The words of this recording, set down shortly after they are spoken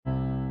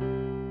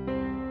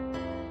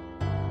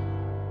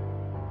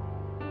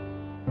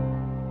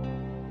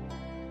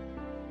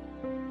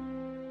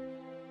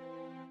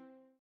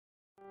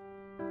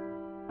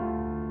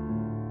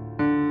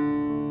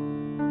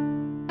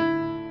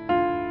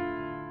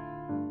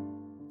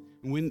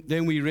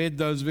then we read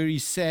those very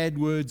sad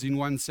words in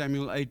 1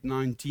 Samuel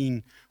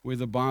 8:19, where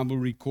the Bible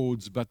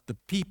records, but the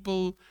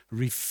people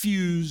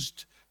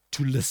refused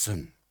to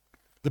listen.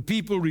 The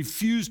people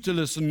refused to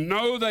listen.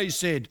 No, they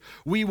said,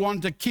 we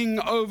want a king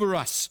over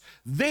us.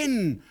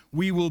 Then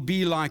we will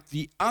be like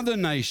the other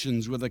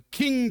nations with a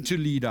king to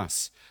lead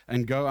us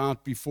and go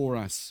out before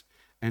us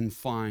and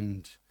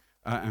fight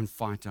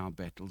our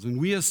battles. And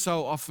we are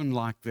so often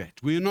like that.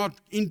 We're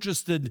not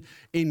interested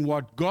in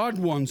what God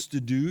wants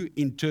to do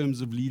in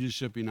terms of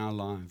leadership in our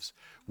lives.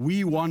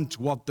 We want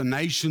what the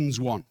nations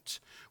want.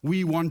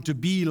 We want to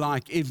be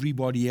like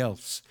everybody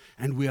else.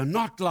 And we are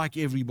not like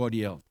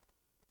everybody else.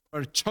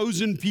 A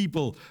chosen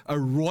people, a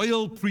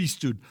royal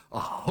priesthood, a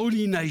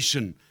holy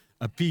nation,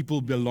 a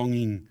people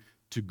belonging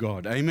to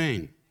God.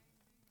 Amen.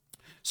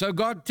 So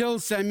God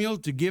tells Samuel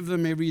to give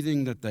them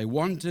everything that they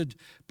wanted,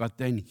 but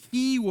then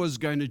he was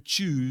going to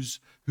choose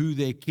who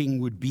their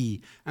king would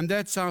be. And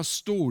that's our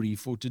story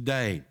for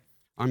today.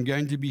 I'm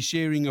going to be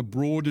sharing a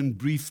broad and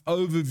brief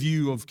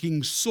overview of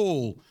King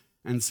Saul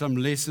and some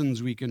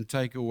lessons we can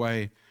take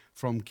away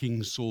from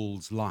King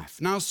Saul's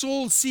life. Now,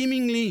 Saul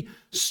seemingly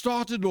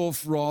started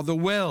off rather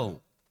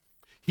well.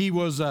 He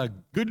was a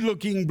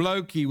good-looking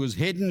bloke. He was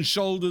head and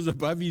shoulders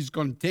above his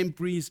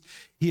contemporaries.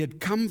 He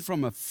had come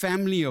from a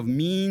family of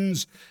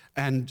means,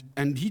 and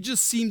he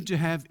just seemed to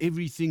have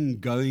everything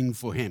going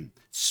for him.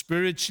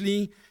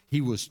 Spiritually, he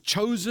was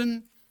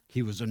chosen,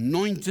 he was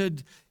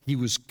anointed, he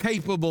was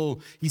capable.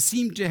 He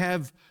seemed to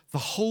have the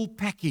whole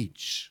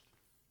package.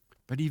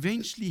 But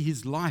eventually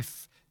his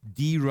life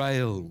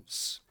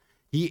derails.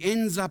 He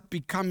ends up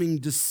becoming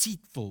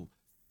deceitful,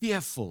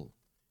 fearful,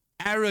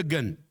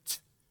 arrogant,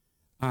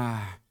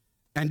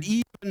 and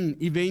even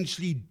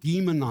eventually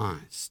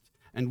demonized.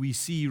 And we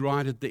see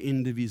right at the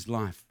end of his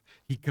life,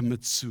 he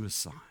commits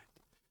suicide.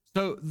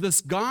 So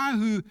this guy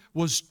who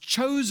was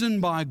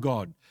chosen by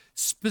God,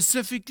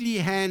 specifically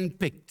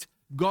handpicked,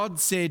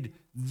 God said,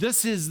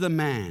 this is the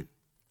man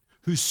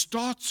who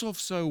starts off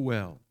so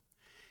well.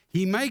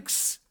 He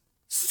makes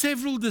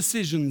several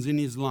decisions in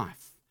his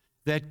life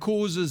that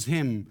causes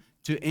him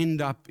to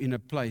end up in a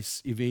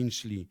place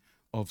eventually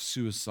of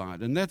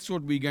suicide. And that's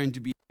what we're going to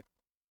be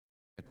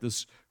at,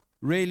 this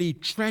really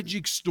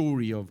tragic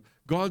story of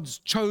God's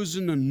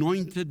chosen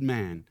anointed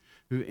man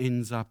who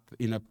ends up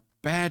in a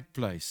bad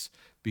place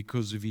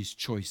because of his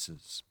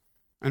choices.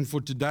 And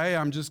for today,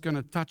 I'm just going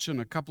to touch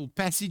on a couple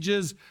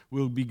passages.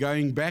 We'll be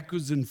going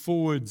backwards and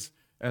forwards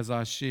as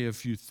I share a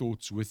few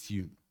thoughts with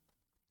you.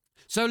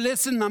 So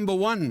lesson number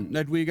one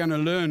that we're going to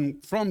learn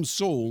from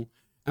Saul,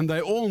 and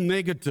they're all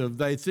negative,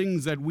 they're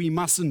things that we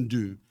mustn't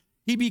do.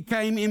 He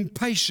became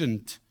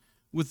impatient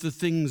with the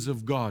things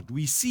of God.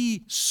 We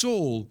see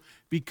Saul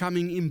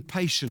becoming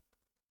impatient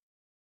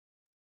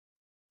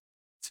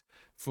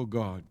for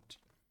God.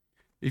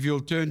 If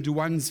you'll turn to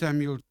 1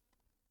 Samuel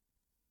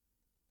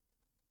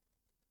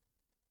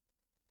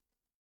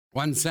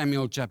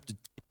chapter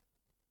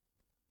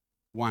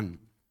 1.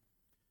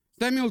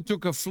 Samuel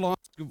took a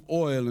flask of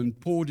oil and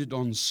poured it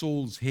on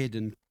Saul's head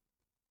and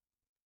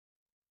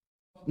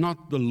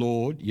not the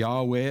Lord,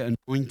 Yahweh,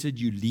 anointed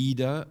you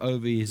leader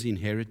over his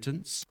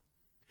inheritance.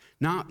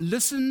 Now,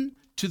 listen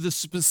to the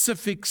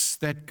specifics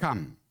that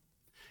come.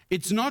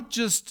 It's not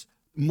just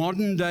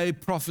modern day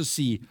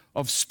prophecy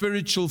of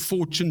spiritual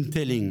fortune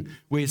telling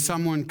where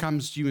someone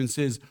comes to you and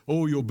says,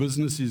 oh, your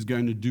business is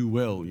going to do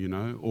well,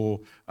 or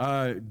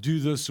do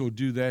this or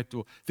do that.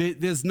 Or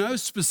there's no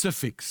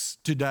specifics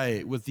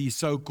today with these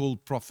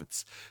so-called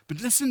prophets. But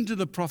listen to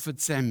the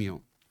prophet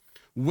Samuel.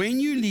 When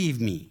you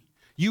leave me,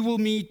 you will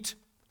meet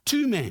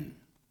 2 men,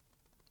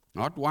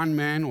 not 1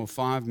 man or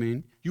 5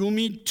 men. You will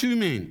meet 2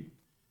 men,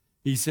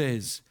 he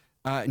says,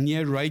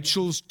 near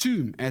Rachel's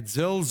tomb at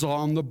Zelzah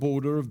on the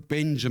border of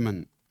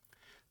Benjamin.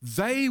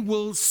 They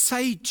will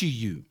say to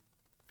you,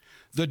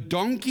 the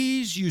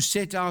donkeys you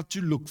set out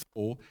to look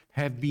for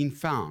have been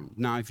found.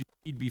 Now, if you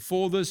read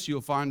before this,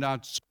 you'll find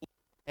out Saul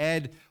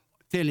had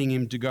telling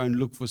him to go and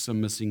look for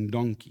some missing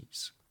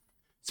donkeys.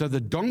 So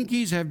the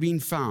donkeys have been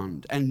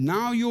found, and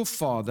now your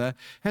father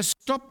has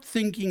stopped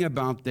thinking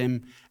about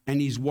them and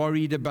he's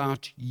worried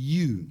about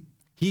you.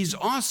 He's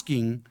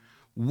asking,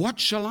 what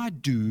shall I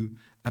do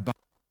about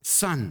my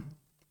son?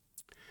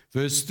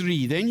 Verse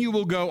 3, then you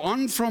will go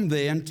on from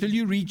there until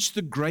you reach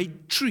the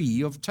great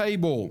tree of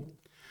Tabor.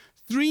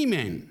 3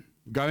 men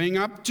going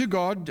up to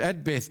God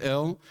at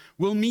Bethel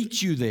will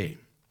meet you there.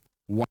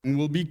 One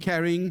will be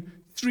carrying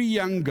 3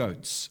 young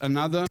goats,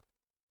 another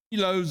 3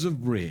 loaves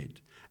of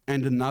bread,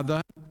 and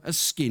another a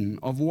skin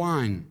of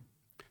wine.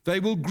 They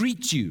will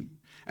greet you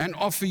and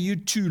offer you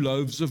 2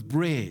 loaves of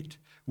bread,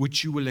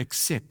 which you will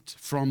accept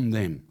from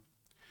them.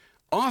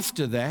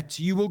 After that,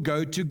 you will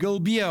go to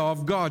Gibeah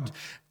of God,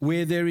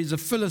 where there is a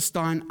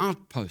Philistine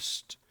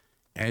outpost.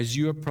 As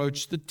you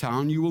approach the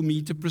town, you will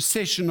meet a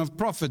procession of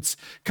prophets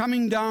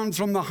coming down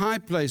from the high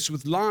place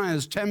with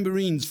lyres,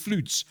 tambourines,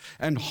 flutes,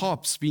 and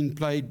harps being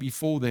played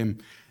before them,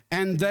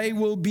 and they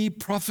will be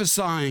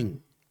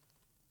prophesying.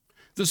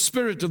 The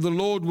Spirit of the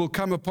Lord will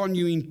come upon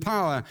you in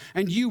power,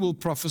 and you will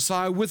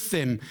prophesy with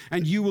them,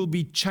 and you will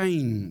be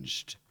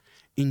changed.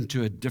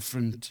 into a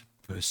different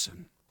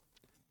person.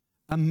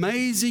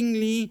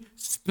 Amazingly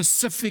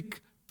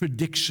specific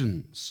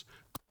predictions.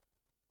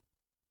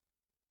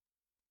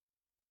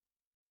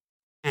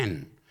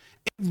 And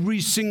every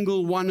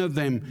single one of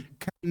them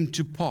came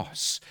to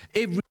pass.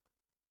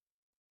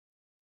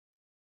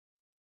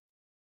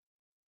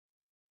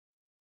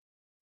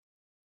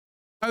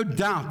 No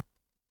doubt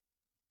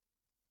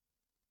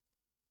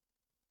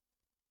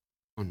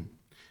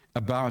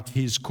about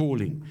his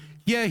calling.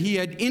 Here he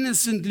had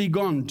innocently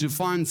gone to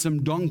find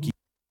some donkey,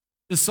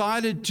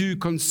 decided to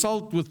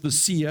consult with the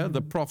seer,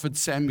 the prophet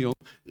Samuel,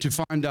 to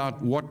find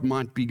out what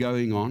might be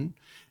going on.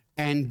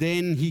 And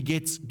then he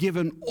gets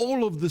given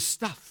all of the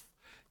stuff,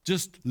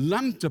 just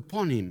lumped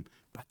upon him,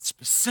 but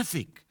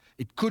specific.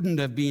 It couldn't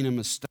have been a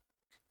mistake.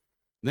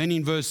 Then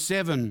in verse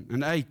 7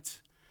 and 8,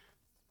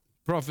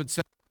 prophet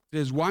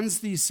says, once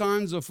these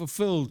signs are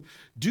fulfilled,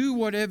 do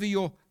whatever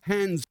your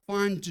hands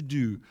find to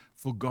do,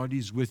 for God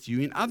is with you.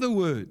 In other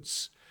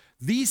words,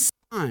 these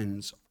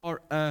signs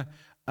are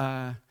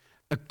a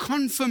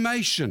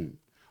confirmation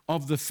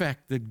of the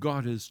fact that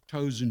God has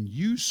chosen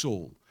you,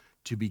 Saul,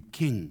 to be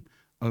king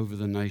over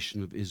the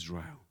nation of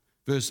Israel.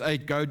 Verse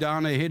 8, go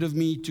down ahead of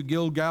me to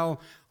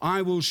Gilgal.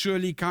 I will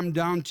surely come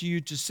down to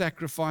you to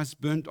sacrifice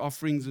burnt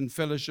offerings and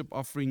fellowship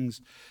offerings,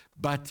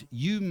 but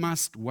you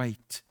must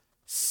wait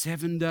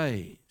 7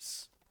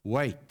 days.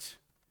 Wait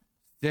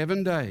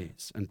 7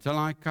 days until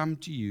I come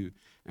to you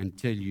and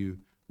tell you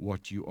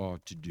what you are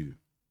to do.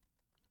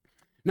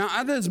 Now,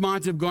 others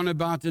might have gone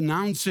about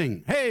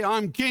announcing, hey,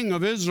 I'm king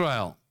of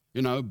Israel,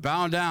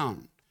 bow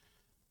down.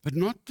 But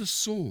not to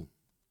Saul.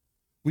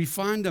 We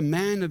find a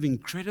man of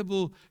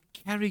incredible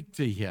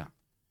character here.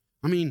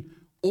 I mean,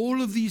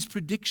 all of these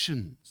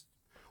predictions,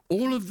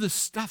 all of the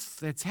stuff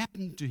that's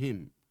happened to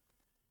him,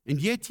 and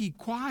yet he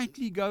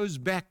quietly goes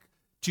back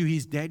to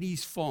his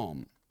daddy's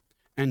farm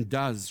and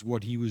does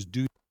what he was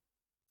doing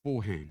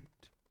beforehand.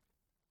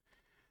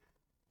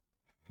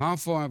 How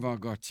far have I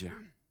got here?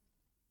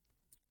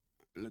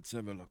 Let's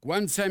have a look.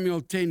 1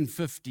 Samuel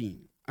 10:15.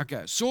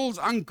 Okay, Saul's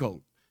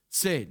uncle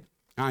said,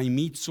 he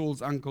meets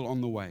Saul's uncle on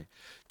the way.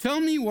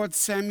 Tell me what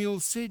Samuel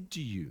said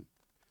to you.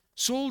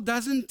 Saul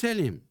doesn't tell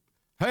him,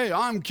 hey,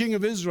 I'm king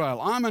of Israel.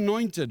 I'm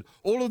anointed.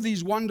 All of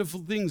these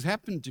wonderful things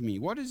happened to me.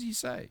 What does he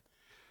say?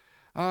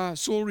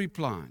 Saul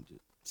replied,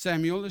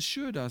 Samuel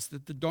assured us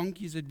that the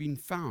donkeys had been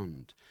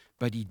found,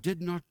 but he did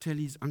not tell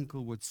his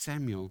uncle what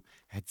Samuel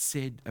had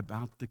said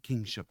about the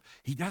kingship.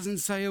 He doesn't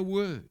say a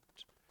word.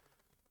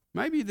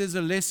 Maybe there's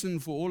a lesson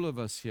for all of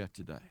us here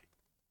today.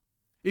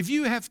 If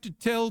you have to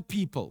tell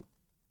people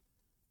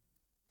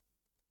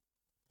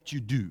what you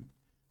do,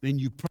 then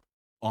you probably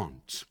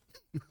aren't.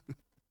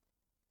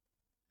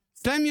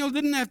 Samuel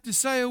didn't have to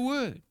say a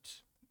word.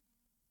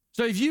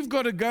 So if you've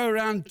got to go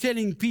around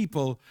telling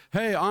people,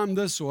 hey, I'm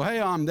this, or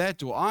hey, I'm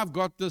that, or I've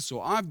got this,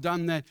 or I've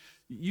done that,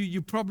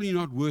 you're probably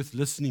not worth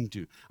listening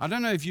to. I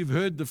don't know if you've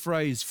heard the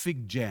phrase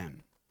fig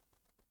jam.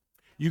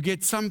 You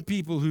get some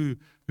people who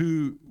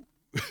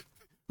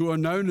are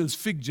known as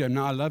fig jam.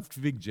 Now, I love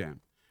fig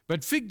jam.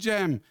 But fig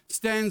jam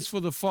stands for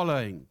the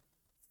following.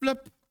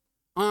 Flip,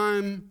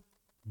 I'm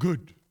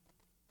good.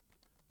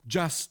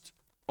 Just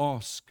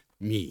ask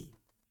me.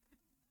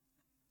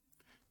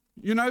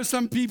 You know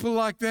some people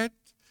like that?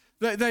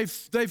 They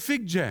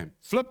fig jam.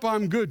 Flip,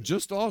 I'm good.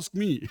 Just ask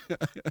me.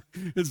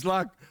 It's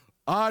like,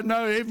 I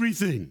know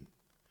everything.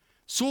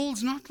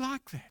 Saul's not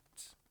like that.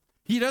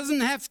 He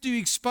doesn't have to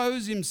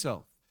expose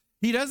himself.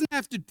 He doesn't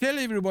have to tell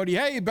everybody,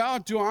 hey, bow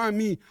to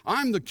me.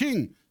 I'm the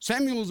king.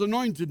 Samuel's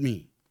anointed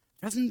me.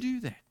 He doesn't do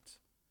that.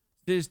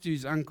 Says to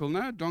his uncle,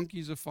 no,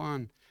 donkeys are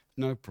fine.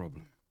 No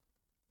problem.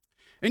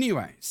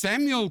 Anyway,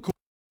 Samuel called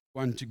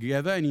one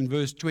together, and in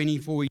verse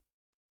 24, he's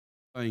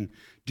saying,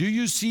 do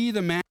you see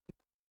the man?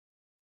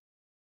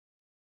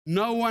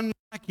 No one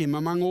like him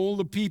among all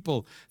the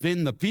people.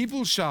 Then the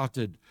people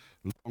shouted,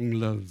 long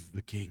live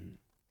the king.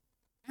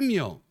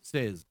 Samuel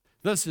says,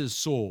 this is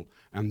Saul.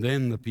 And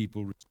then the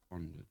people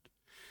responded.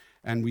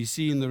 And we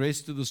see in the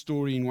rest of the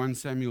story in 1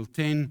 Samuel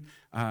 10,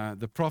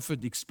 the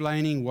prophet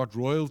explaining what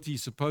royalty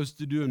is supposed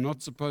to do and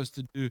not supposed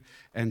to do,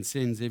 and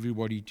sends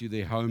everybody to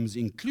their homes,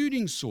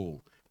 including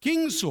Saul.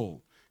 King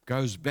Saul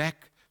goes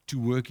back to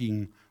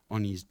working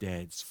on his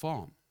dad's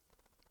farm.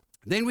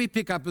 Then we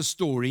pick up a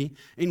story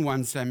in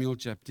 1 Samuel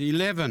chapter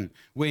 11,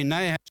 where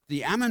Nahash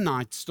the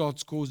Ammonite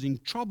starts causing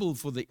trouble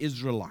for the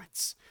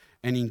Israelites.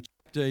 And in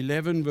chapter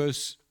 11,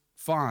 verse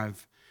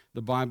 5,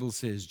 the Bible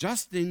says,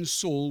 just then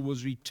Saul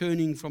was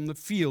returning from the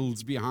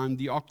fields behind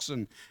the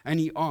oxen, and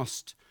he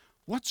asked,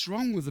 what's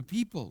wrong with the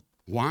people?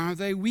 Why are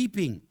they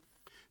weeping?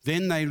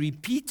 Then they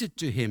repeated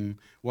to him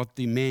what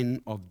the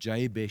men of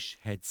Jabesh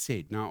had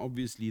said. Now,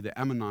 obviously, the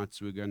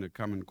Ammonites were going to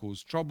come and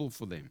cause trouble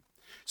for them.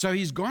 So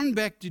he's gone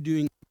back to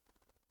doing,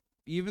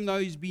 even though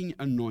he's been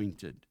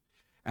anointed.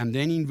 And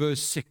then in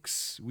verse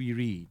 6, we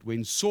read,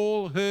 when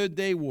Saul heard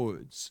their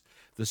words,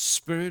 the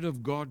Spirit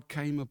of God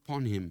came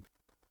upon him,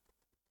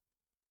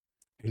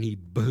 and he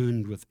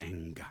burned with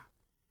anger.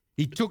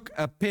 He took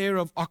a pair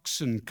of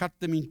oxen, cut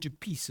them into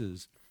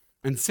pieces,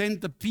 and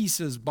sent the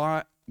pieces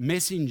by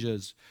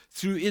messengers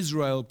through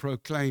Israel,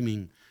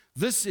 proclaiming,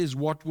 "This is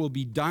what will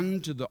be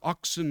done to the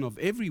oxen of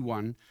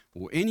everyone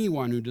or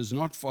anyone who does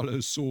not follow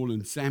Saul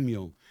and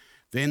Samuel."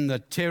 Then the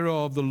terror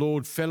of the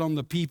Lord fell on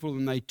the people,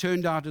 and they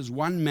turned out as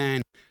one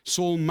man.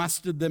 Saul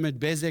mustered them at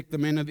Bezek. The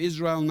men of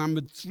Israel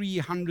numbered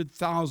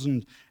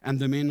 300,000, and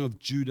the men of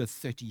Judah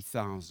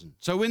 30,000.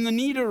 So when the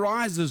need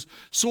arises,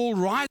 Saul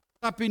rises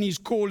up in his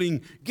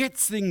calling,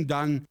 gets things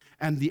done,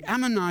 and the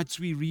Ammonites,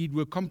 we read,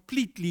 were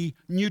completely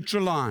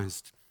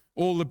neutralized.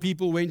 All the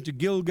people went to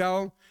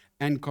Gilgal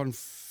and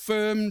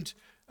confirmed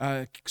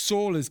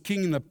Saul as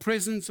king in the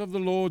presence of the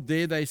Lord.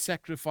 There they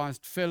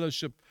sacrificed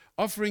fellowship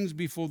offerings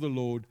before the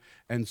Lord,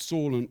 and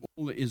Saul and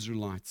all the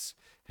Israelites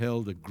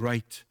held a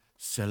great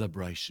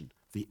celebration.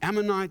 The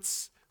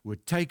Ammonites were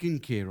taken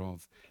care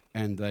of,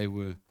 and they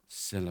were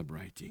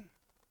celebrating.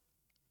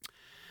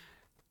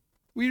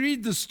 We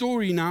read the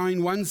story now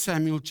in 1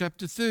 Samuel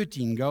chapter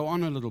 13. Go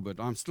on a little bit.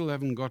 I still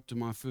haven't got to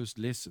my first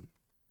lesson.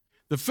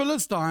 The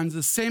Philistines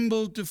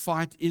assembled to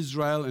fight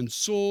Israel, and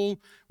Saul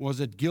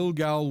was at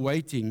Gilgal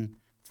waiting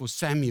for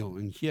Samuel.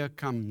 And here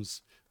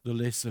comes the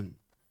lesson.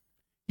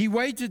 He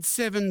waited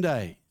 7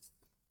 days,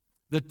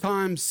 the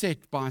time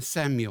set by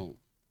Samuel.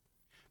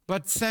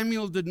 But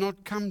Samuel did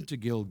not come to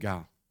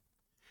Gilgal,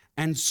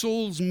 and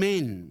Saul's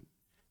men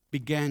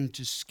began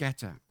to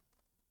scatter.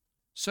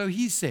 So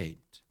he said,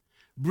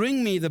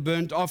 "Bring me the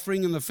burnt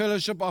offering and the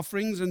fellowship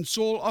offerings." And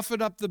Saul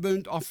offered up the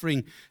burnt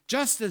offering.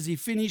 Just as he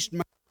finished,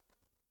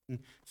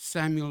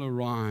 Samuel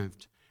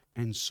arrived,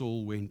 and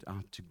Saul went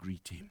out to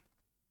greet him.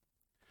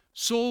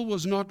 Saul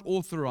was not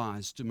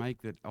authorized to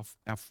make that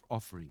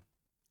offering.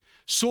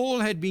 Saul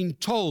had been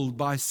told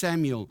by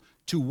Samuel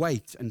to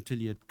wait until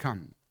he had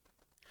come.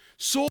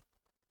 Saul,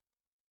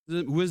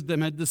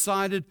 wisdom, had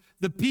decided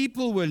the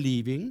people were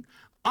leaving.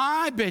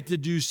 I better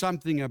do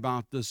something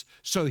about this.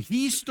 So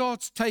he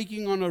starts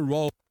taking on a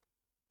role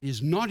that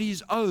is not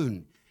his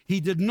own. He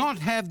did not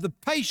have the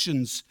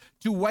patience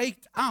to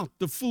wait out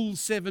the full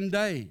 7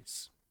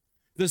 days.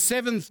 The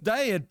seventh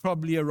day had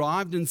probably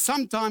arrived, and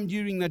sometime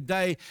during the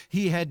day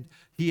he had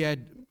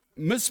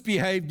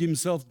misbehaved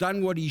himself,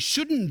 done what he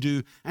shouldn't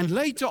do, and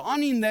later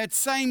on in that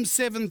same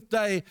seventh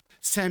day,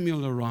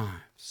 Samuel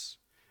arrives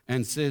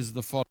and says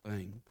the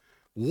following,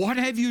 "What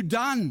have you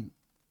done?"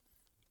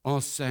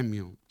 asked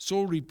Samuel.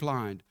 Saul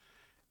replied,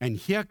 and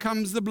here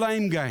comes the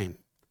blame game.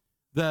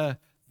 The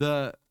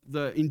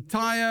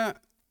entire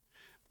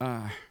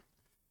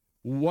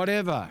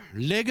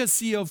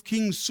legacy of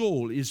King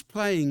Saul is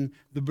playing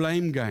the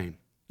blame game.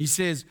 He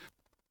says,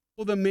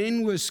 "Well, the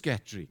men were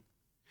scattering,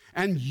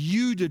 and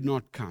you did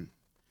not come.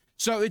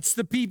 So it's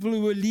the people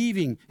who were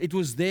leaving. It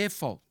was their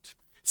fault.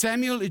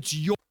 Samuel, it's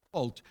your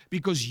fault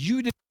because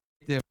you didn't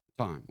get there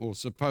on time," or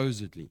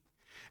supposedly.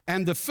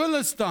 And the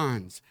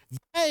Philistines,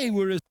 they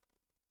were,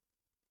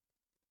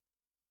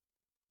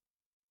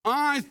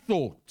 "I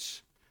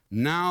thought,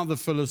 now the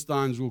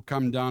Philistines will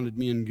come down at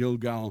me in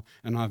Gilgal,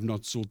 and I've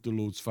not sought the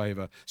Lord's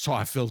favor. So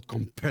I felt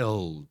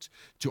compelled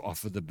to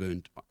offer the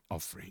burnt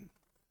offering."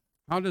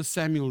 How does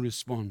Samuel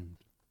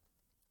respond?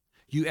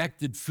 "You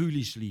acted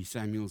foolishly,"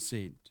 Samuel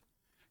said.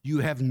 "You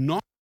have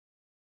not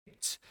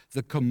kept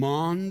the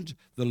command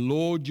the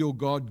Lord your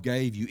God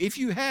gave you. If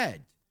you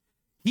had,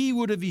 he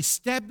would have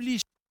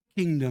established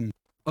the kingdom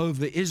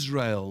over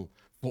Israel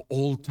for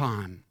all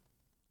time.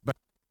 But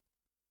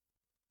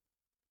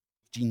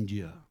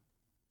endure.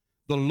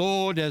 The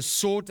Lord has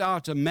sought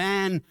out a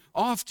man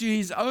after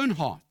his own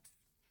heart."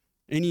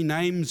 Any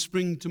names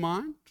spring to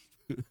mind?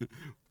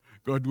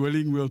 God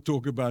willing, we'll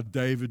talk about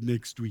David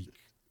next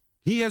week.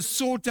 "He has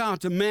sought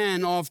out a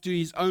man after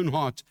his own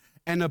heart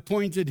and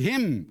appointed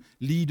him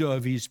leader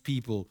of his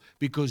people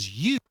because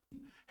you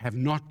have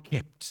not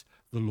kept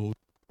the Lord's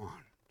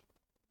command."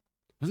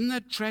 Isn't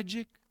that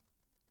tragic?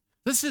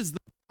 This is the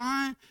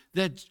guy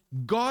that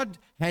God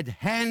had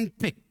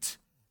handpicked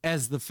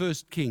as the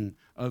first king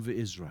over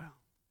Israel,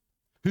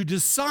 who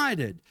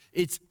decided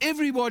it's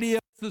everybody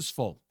else's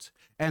fault,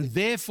 and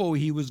therefore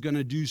he was going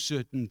to do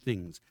certain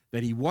things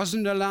that he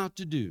wasn't allowed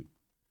to do.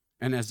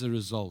 And as a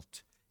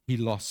result, he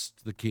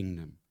lost the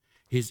kingdom.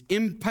 His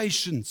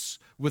impatience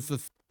with the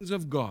things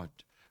of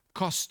God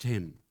cost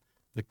him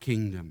the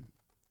kingdom.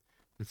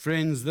 And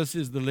friends, this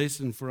is the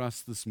lesson for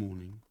us this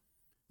morning.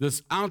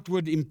 This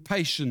outward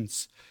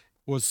impatience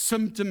was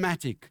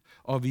symptomatic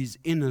of his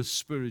inner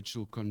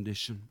spiritual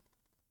condition.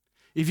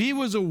 If he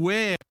was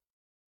aware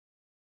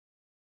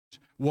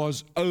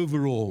was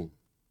overall,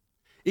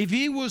 if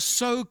he was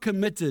so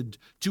committed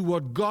to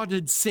what God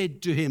had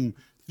said to him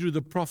through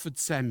the prophet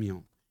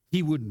Samuel,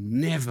 he would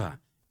never,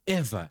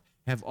 ever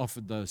have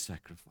offered those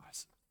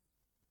sacrifices.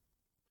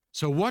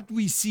 So what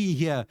we see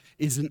here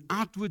is an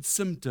outward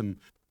symptom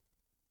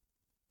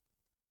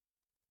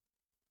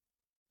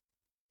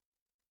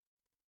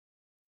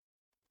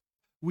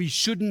we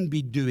shouldn't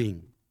be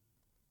doing.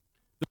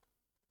 The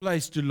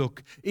place to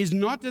look is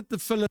not at the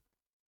Philistines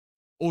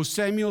or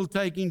Samuel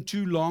taking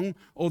too long,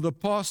 or the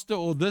pastor,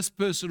 or this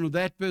person, or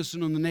that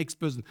person, or the next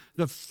person.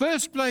 The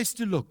first place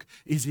to look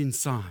is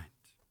inside.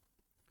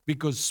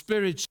 Because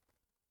spiritually,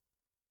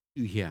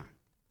 you hear.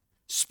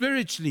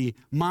 spiritually,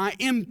 my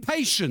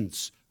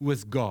impatience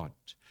with God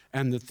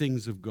and the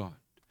things of God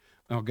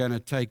are going to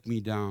take me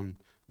down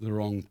the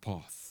wrong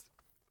path.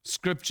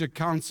 Scripture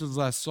counsels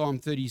us, Psalm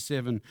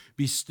 37,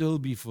 be still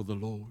before the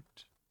Lord.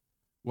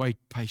 Wait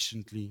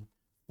patiently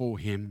for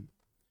him.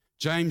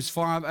 James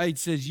 5:8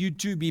 says, you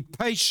too be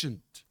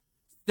patient.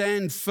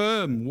 Stand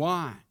firm.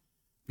 Why?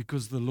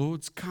 Because the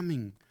Lord's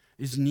coming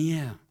is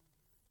near.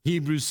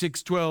 Hebrews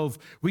 6:12,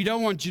 we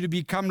don't want you to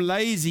become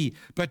lazy,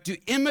 but to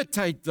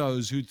imitate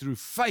those who through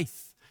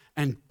faith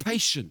and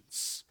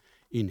patience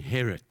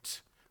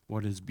inherit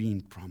what has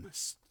been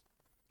promised.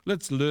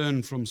 Let's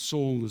learn from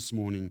Saul this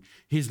morning.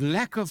 His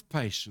lack of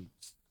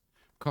patience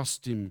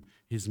cost him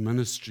his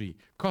ministry,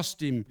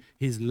 cost him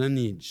his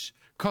lineage,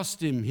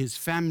 cost him his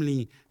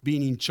family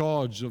being in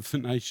charge of the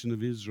nation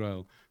of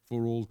Israel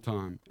for all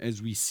time,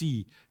 as we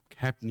see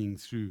happening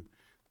through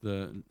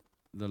the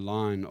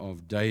line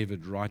of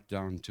David right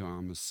down to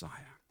our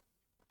Messiah.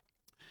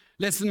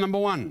 Lesson number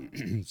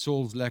 1,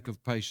 Saul's lack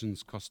of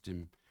patience cost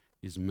him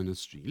his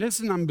ministry.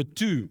 Lesson number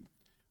 2,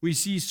 we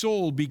see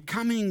Saul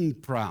becoming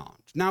proud.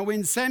 Now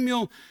when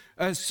Samuel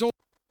tells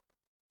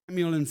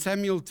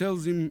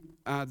him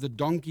the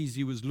donkeys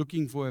he was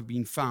looking for have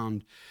been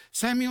found,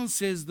 Samuel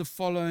says the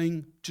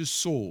following to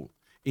Saul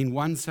in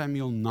 1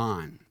 Samuel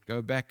 9.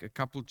 Go back a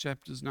couple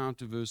chapters now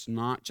to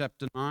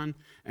chapter 9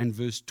 and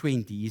verse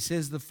 20. He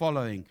says the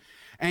following,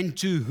 and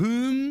to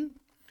whom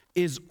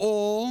is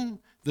all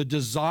the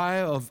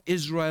desire of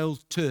Israel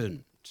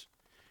turned,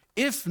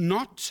 if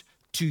not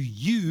to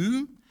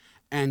you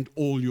and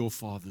all your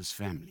father's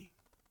family?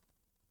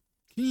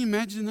 Can you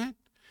imagine that?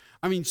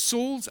 I mean,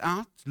 Saul's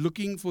out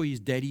looking for his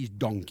daddy's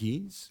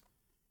donkeys.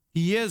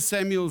 He hears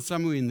Samuel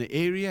somewhere in the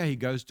area. He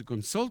goes to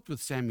consult with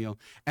Samuel,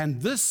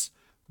 and this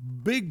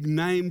big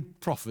name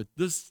prophet,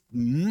 this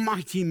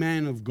mighty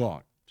man of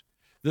God,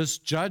 this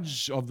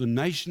judge of the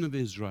nation of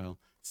Israel,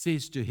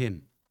 says to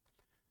him,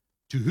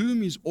 to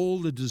whom is all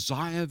the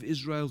desire of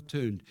Israel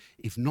turned,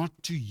 if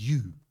not to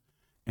you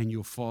and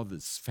your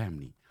father's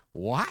family?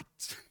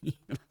 What?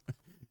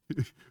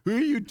 Who are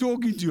you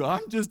talking to?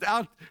 I'm just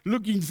out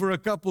looking for a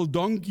couple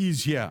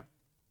donkeys here.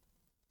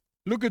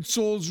 Look at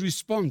Saul's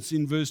response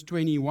in verse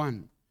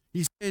 21.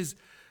 He says,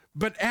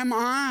 but am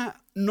I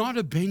not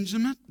a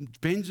Benjamite?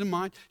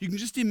 You can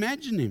just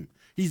imagine him.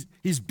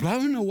 He's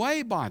blown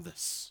away by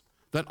this,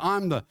 that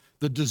I'm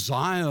the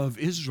desire of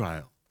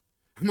Israel.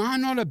 Am I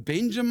not a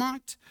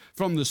Benjamite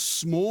from the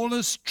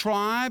smallest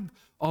tribe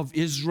of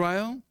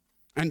Israel?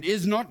 And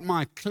is not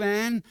my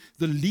clan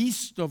the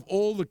least of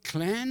all the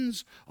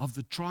clans of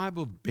the tribe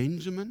of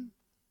Benjamin?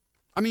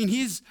 I mean,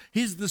 he's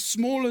the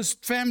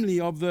smallest family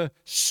of the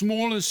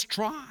smallest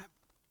tribe.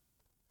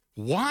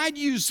 Why do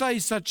you say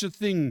such a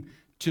thing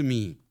to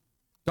me?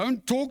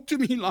 Don't talk to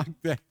me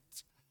like that.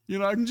 You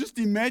know, I can just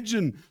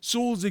imagine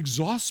Saul's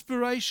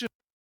exasperation.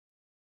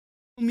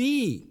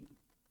 Me.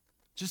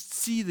 Just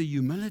see the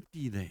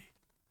humility there.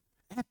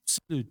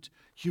 Absolute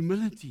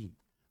humility.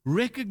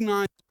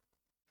 Recognize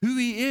who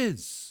he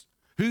is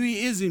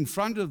in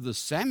front of the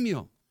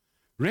Samuel,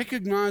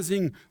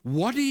 recognizing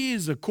what he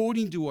is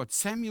according to what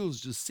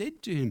Samuel's just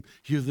said to him.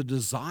 You're the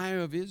desire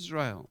of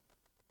Israel.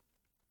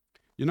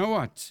 You know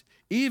what?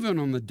 Even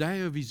on the day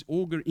of his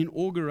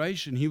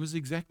inauguration, he was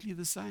exactly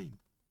the same.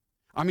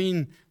 I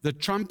mean, the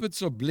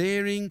trumpets are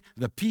blaring,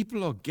 the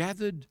people are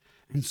gathered,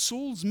 and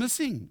Saul's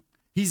missing.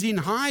 He's in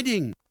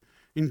hiding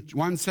in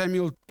 1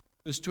 Samuel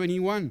verse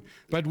 21.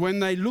 But when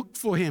they looked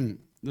for him,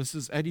 this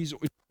is at his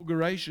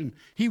inauguration,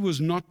 he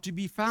was not to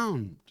be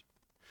found.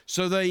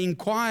 So they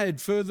inquired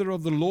further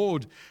of the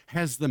Lord,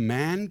 has the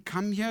man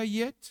come here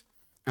yet?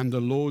 And the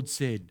Lord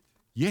said,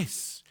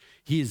 yes,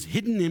 he has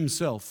hidden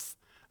himself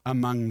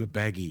among the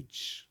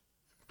baggage.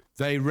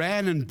 They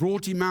ran and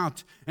brought him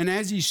out, and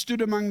as he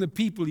stood among the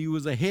people, he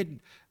was a head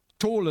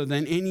taller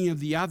than any of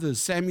the others.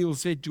 Samuel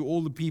said to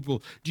all the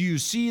people, do you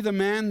see the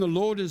man the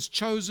Lord has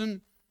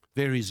chosen?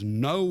 There is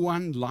no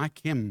one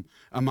like him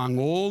among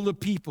all the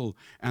people.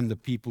 And the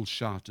people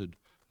shouted,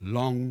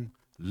 long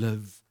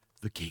live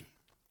the king.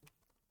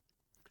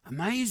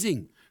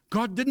 Amazing.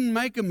 God didn't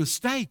make a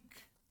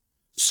mistake.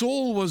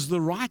 Saul was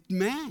the right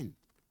man.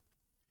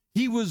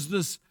 He was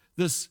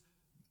this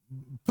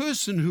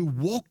person who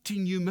walked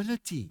in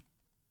humility.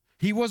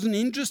 He wasn't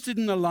interested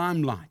in the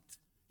limelight.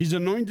 He's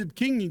anointed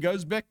king. He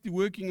goes back to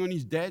working on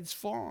his dad's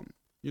farm.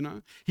 You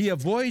know, he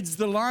avoids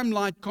the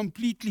limelight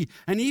completely.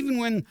 And even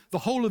when the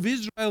whole of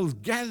Israel is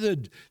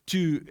gathered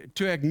to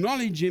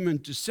acknowledge him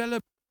and to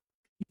celebrate,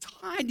 he's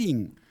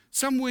hiding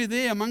somewhere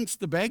there amongst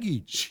the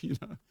baggage. You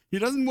know, he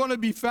doesn't want to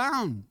be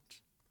found.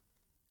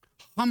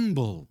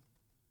 Humble,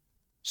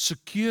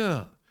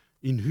 secure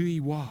in who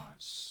he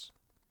was.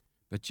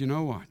 But you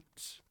know what?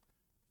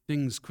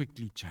 Things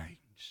quickly changed.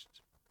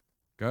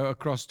 Go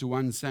across to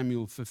 1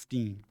 Samuel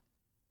 15.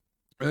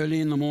 Early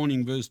in the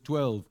morning, verse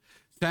 12.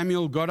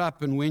 Samuel got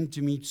up and went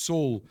to meet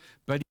Saul,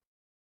 but he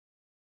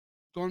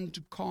had gone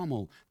to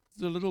Carmel.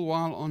 It's a little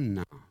while on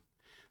now.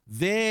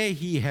 There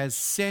he has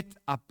set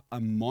up a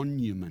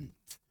monument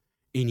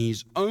in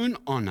his own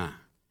honor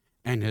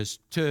and has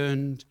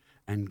turned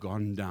and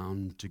gone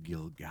down to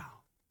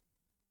Gilgal.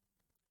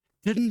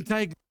 Didn't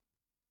take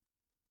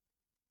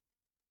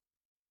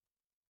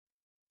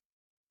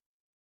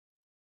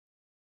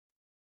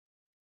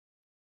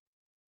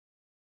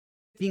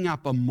setting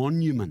up a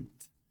monument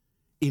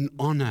in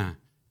honor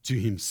to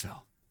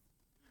himself.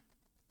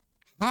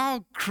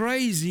 How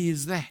crazy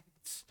is that?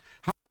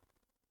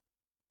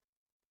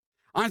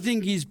 I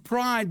think his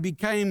pride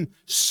became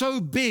so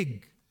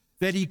big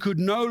that he could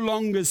no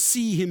longer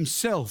see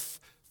himself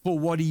for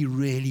what he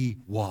really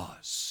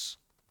was.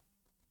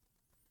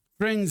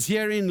 Friends,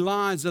 herein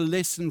lies a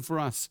lesson for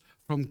us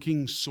from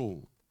King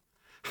Saul.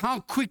 How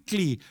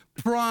quickly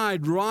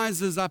pride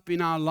rises up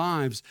in our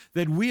lives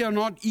that we are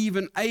not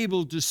even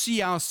able to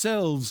see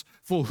ourselves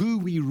for who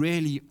we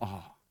really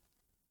are.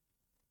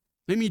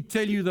 Let me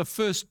tell you the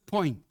first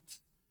point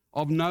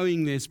of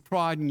knowing there's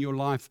pride in your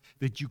life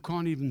that you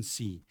can't even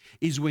see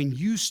is when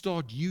you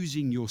start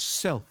using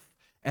yourself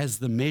as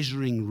the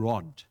measuring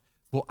rod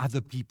for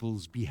other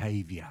people's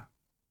behavior.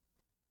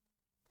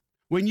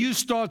 When you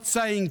start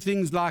saying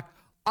things like,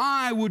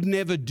 I would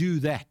never do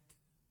that.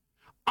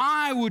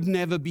 I would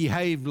never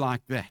behave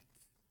like that.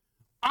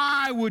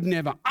 I would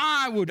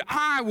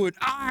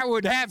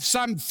have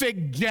some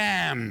fig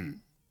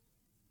jam.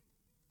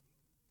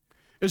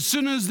 As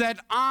soon as that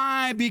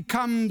I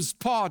becomes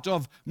part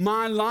of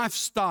my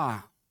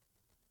lifestyle,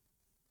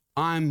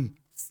 I'm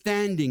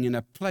standing in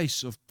a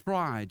place of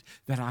pride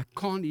that I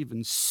can't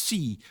even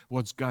see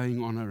what's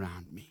going on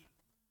around me.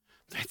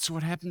 That's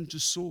what happened to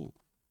Saul.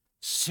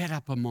 Set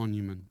up a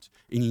monument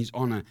in his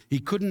honor. He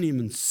couldn't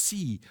even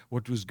see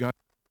what was going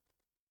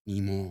on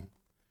anymore.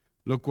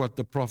 Look what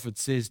the prophet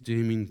says to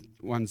him in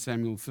 1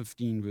 Samuel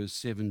 15, verse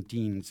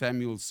 17.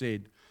 Samuel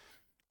said,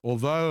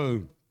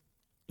 although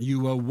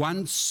you were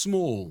once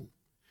small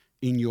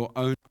in your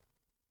own,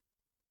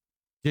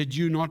 did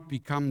you not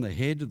become the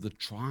head of the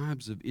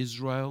tribes of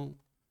Israel?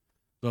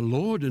 The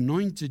Lord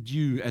anointed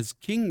you as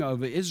king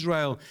over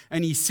Israel,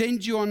 and he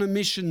sent you on a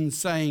mission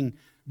saying,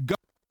 go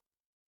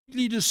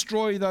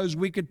destroy those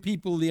wicked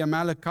people, the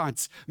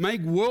Amalekites.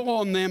 Make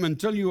war on them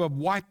until you have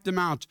wiped them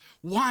out.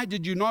 Why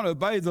did you not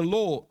obey the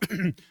law?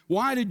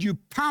 Why did you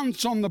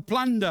pounce on the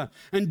plunder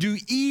and do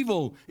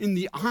evil in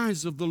the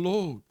eyes of the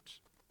Lord?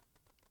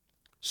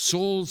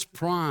 Saul's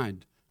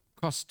pride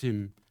cost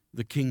him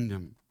the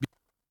kingdom.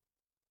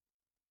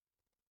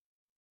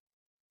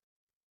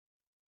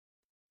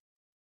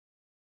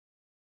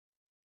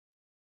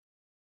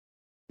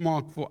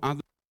 Mark for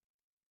others.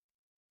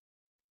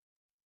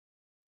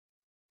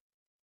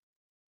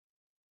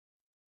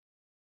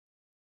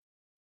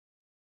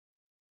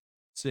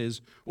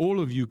 Says, all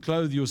of you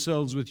clothe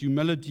yourselves with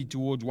humility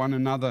towards one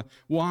another.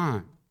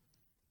 Why?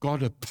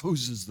 God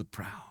opposes the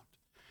proud.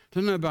 I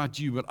don't know about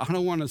you, but I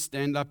don't want to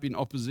stand up in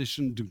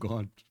opposition to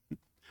God.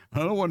 I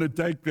don't want to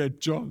take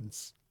that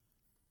chance.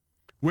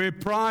 Where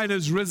pride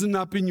has risen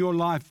up in your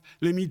life,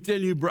 let me tell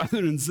you, brother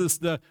and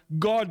sister,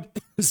 God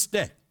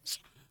stands,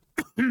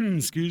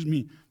 excuse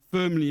me,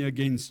 firmly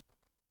against.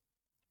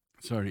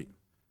 Sorry.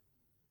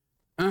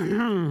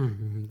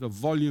 The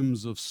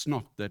volumes of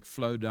snot that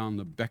flow down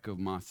the back of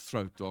my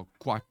throat are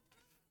quite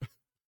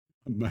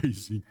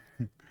amazing.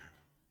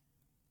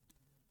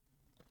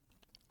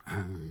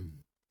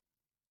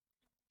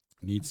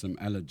 Need some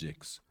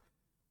Allergex.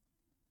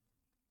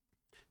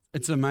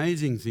 It's an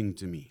amazing thing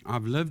to me.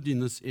 I've lived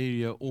in this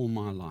area all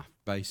my life,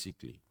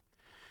 basically.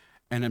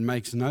 And it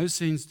makes no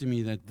sense to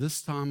me that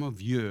this time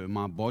of year,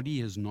 my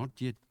body has not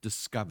yet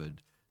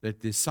discovered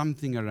that there's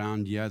something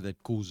around here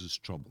that causes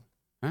trouble.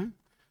 Huh?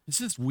 It's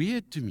just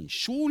weird to me.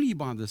 Surely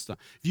by this time,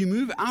 if you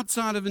move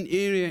outside of an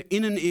area,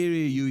 in an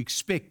area, you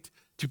expect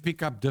to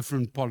pick up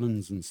different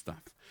pollens and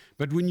stuff.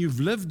 But when you've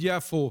lived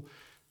here for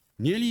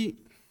nearly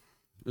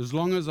as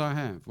long as I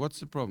have,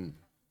 what's the problem?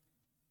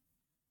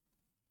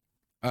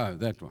 Oh,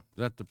 that one.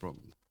 That's the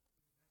problem.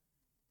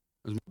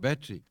 Is my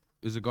battery?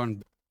 Is it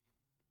gone?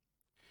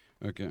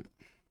 Okay.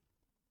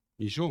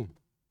 You sure?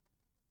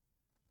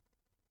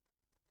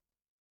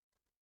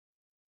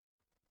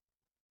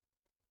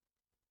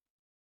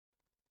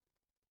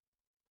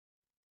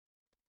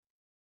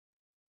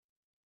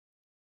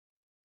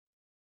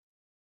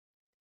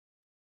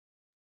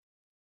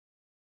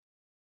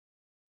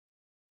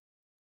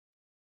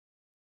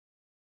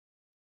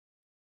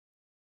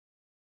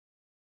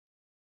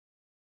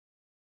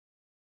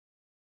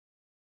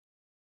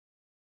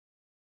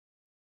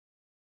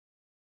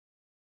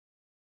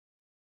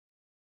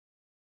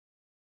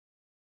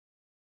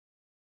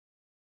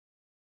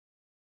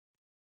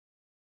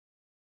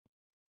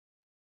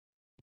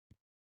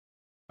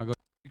 I got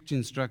strict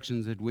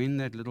instructions that when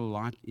that little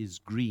light is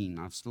green,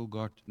 I've still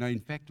got, no, in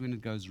fact, when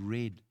it goes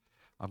red,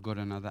 I've got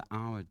another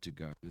hour to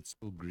go. It's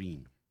still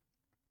green.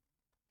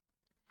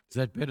 Is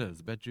that better? Is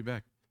the battery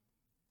back?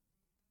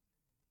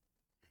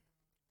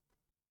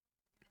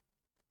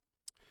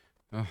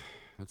 Oh,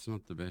 that's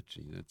not the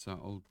battery. That's our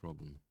old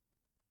problem.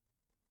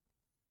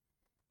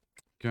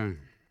 Okay,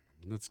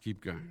 let's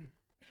keep going.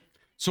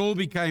 Saul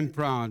became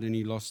proud and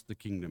he lost the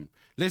kingdom.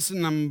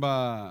 Lesson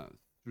number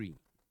 3.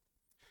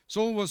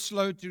 Saul was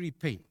slow to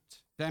repent.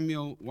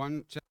 Samuel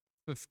 1, chapter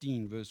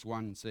 15, verse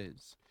 1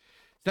 says,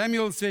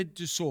 Samuel said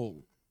to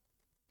Saul,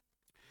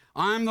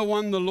 I am the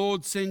one the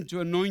Lord sent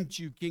to anoint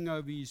you king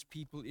over his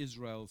people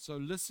Israel. So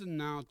listen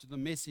now to the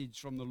message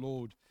from the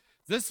Lord.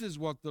 This is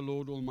what the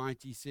Lord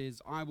Almighty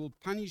says. I will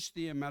punish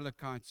the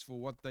Amalekites for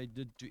what they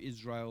did to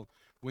Israel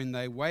when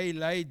they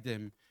waylaid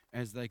them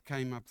as they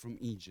came up from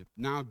Egypt.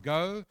 Now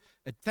go,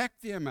 attack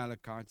the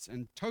Amalekites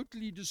and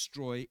totally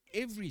destroy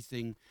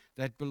everything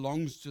that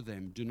belongs to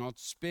them. Do not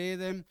spare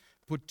them.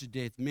 Put to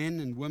death men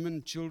and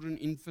women, children,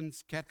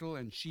 infants, cattle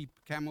and sheep,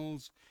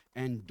 camels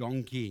and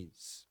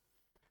donkeys.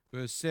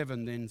 Verse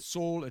 7, Then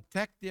Saul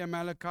attacked the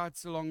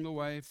Amalekites along the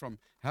way from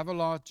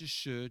Havilah to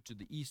Shur to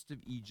the east of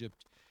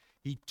Egypt.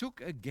 He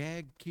took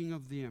Agag, king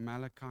of the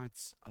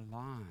Amalekites,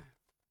 alive.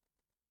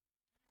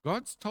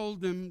 God's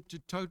told them to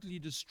totally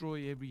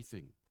destroy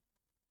everything.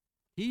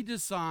 He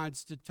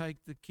decides to take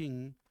the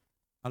king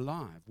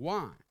alive.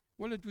 Why?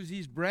 Well, it was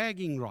his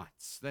bragging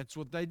rights. That's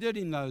what they did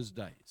in those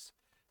days.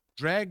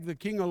 Drag the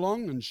king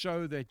along and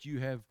show that you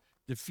have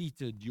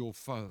defeated your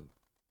foe.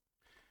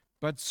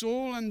 But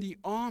Saul and the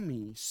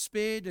army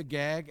spared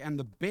Agag and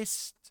the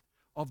best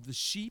of the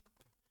sheep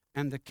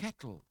and the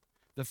cattle,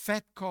 the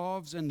fat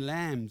calves and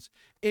lambs,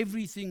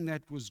 everything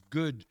that was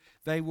good.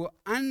 They were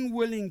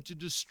unwilling to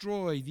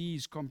destroy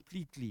these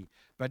completely,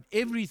 but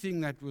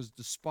everything that was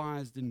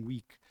despised and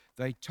weak,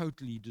 they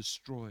totally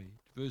destroyed.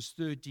 Verse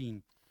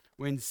 13,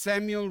 when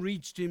Samuel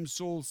reached him,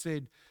 Saul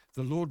said,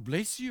 The Lord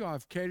bless you,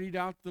 I've carried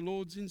out the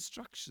Lord's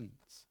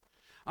instructions.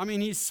 I mean,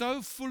 he's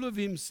so full of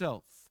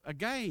himself.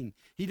 Again,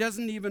 he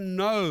doesn't even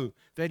know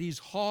that he's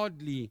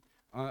hardly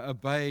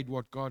obeyed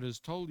what God has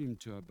told him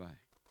to obey.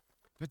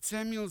 But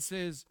Samuel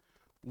says,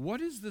 What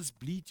is this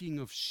bleating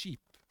of sheep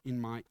in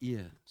my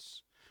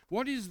ears?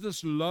 What is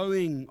this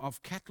lowing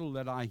of cattle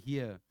that I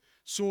hear?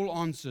 Saul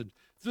answered,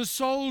 The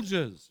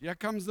soldiers. Here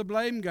comes the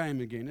blame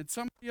game again. It's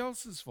somebody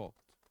else's fault.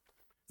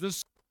 The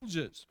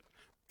soldiers,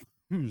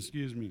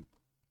 excuse me,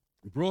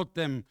 brought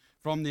them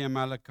from the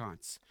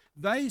Amalekites.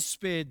 They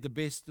spared the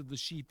best of the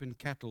sheep and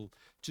cattle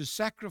to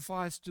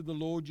sacrifice to the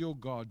Lord your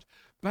God,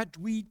 but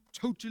we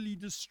totally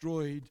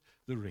destroyed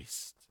the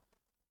rest.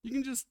 You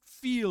can just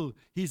feel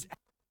this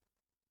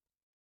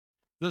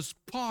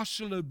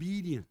partial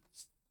obedience.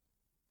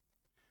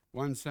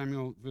 1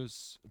 Samuel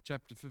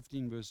chapter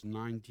 15, verse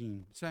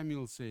 19.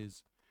 Samuel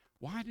says,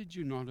 Why did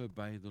you not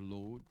obey the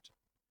Lord?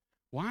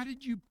 Why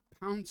did you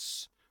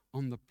pounce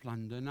on the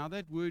plunder? Now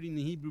that word in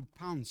the Hebrew,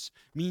 pounce,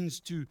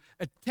 means to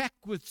attack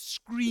with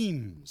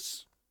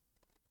screams.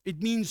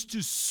 It means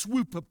to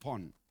swoop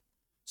upon.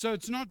 So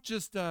it's not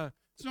just a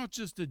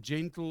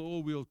gentle, oh,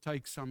 we'll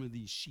take some of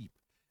these sheep.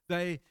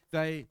 They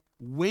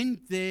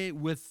went there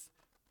with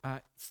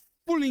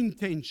full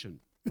intention,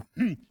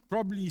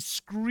 probably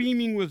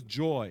screaming with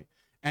joy,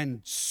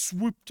 and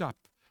swooped up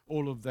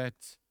all of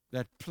that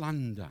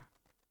plunder.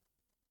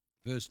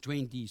 Verse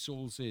 20,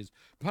 Saul says,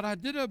 But I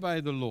did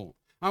obey the law.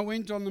 I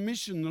went on the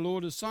mission the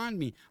Lord assigned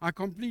me. I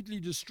completely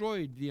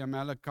destroyed the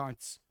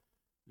Amalekites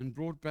and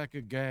brought back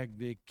Agag,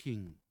 their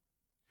king.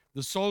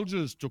 The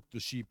soldiers took the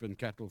sheep and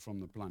cattle from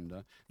the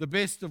plunder, the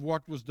best of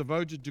what was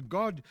devoted to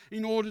God,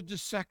 in order to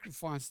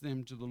sacrifice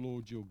them to the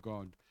Lord your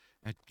God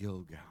at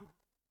Gilgal.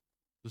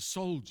 The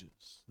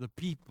soldiers, the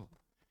people,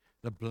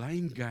 the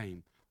blame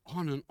game,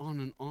 on and on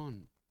and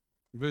on.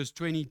 Verse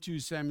 22,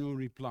 Samuel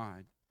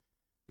replied,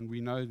 and we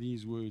know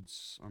these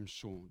words, I'm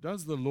sure.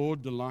 Does the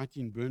Lord delight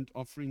in burnt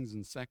offerings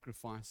and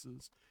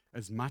sacrifices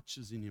as much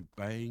as in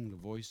obeying the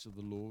voice of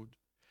the Lord?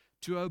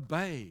 To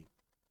obey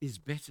is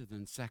better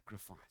than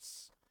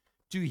sacrifice.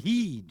 To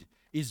heed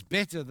is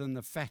better than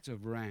the fat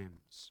of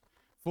rams.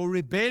 For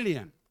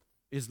rebellion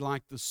is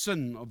like the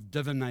sin of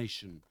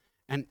divination,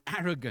 and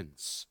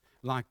arrogance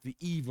like the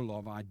evil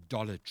of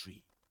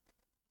idolatry.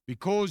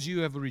 Because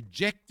you have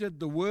rejected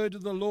the word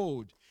of the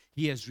Lord,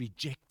 he has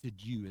rejected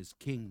you as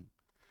king.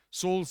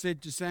 Saul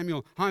said to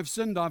Samuel, I've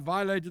sinned, I've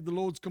violated the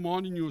Lord's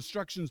command and your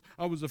instructions.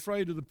 I was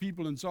afraid of the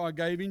people, and so I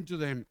gave in to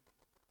them.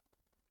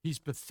 He's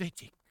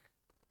pathetic.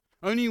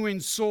 Only when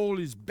Saul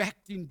is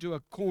backed into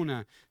a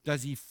corner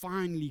does he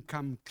finally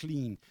come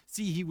clean.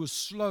 See, he was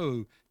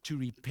slow to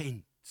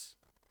repent.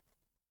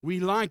 We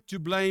like to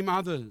blame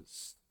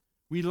others.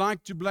 We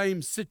like to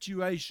blame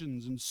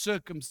situations and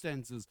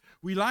circumstances.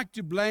 We like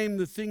to blame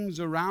the things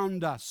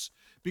around us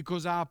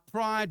because our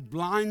pride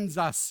blinds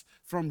us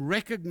from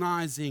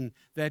recognizing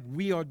that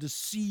we are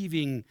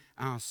deceiving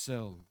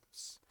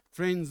ourselves.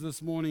 Friends,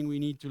 this morning we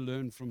need to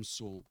learn from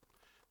Saul.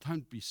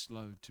 Don't be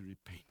slow to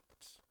repent.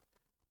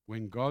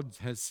 When God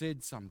has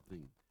said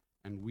something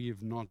and we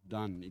have not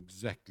done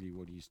exactly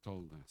what he's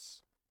told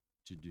us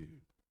to do.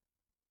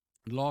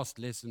 Last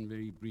lesson,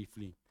 very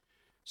briefly.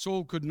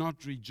 Saul could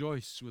not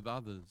rejoice with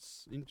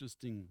others.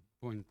 Interesting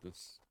point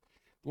this.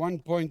 At one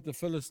point, the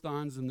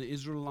Philistines and the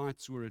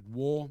Israelites were at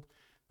war.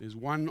 There's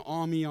one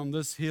army on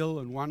this hill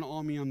and one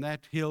army on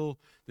that hill.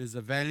 There's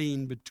a valley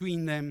in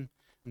between them.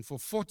 And for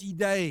 40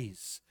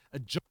 days, a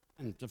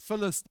giant, a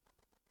Philistine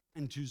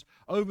who's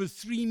over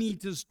 3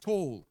 meters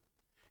tall,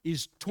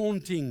 is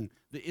taunting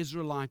the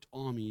Israelite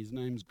army. His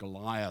name's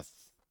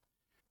Goliath.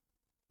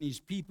 His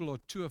people are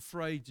too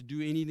afraid to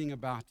do anything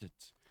about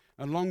it.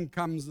 Along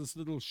comes this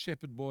little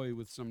shepherd boy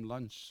with some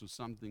lunch or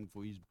something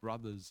for his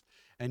brothers,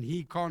 and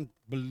he can't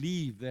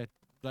believe that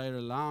they're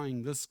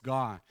allowing this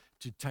guy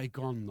to take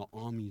on the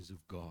armies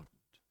of God.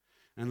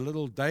 And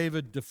little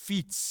David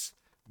defeats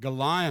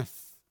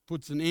Goliath,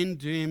 puts an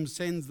end to him,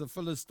 sends the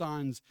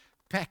Philistines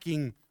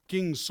packing.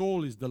 King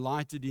Saul is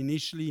delighted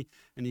initially,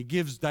 and he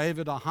gives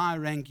David a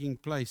high-ranking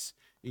place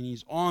in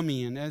his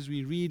army. And as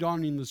we read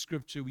on in the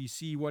scripture, we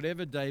see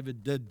whatever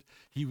David did,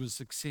 he was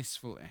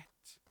successful at.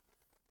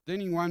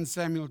 Then in 1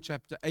 Samuel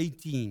chapter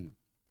 18,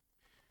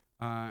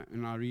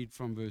 and I read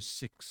from verse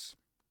 6.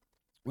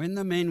 When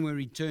the men were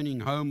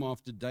returning home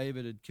after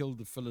David had killed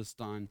the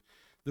Philistine,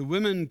 the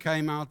women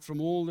came out from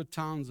all the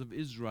towns of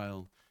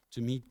Israel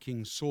to meet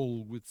King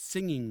Saul with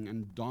singing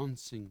and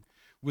dancing,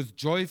 with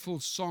joyful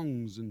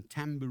songs and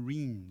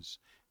tambourines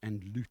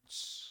and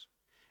lutes.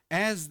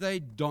 As they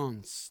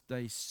danced,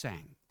 they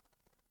sang,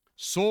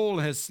 Saul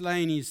has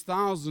slain his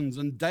thousands,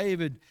 and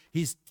David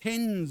his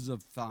tens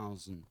of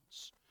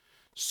thousands.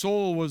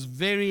 Saul was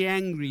very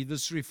angry.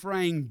 This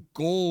refrain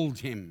galled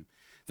him.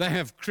 They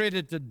have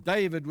credited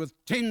David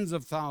with tens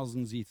of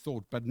thousands, he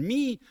thought, but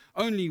me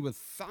only with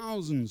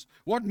thousands.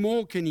 What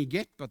more can he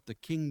get but the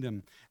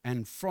kingdom?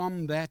 And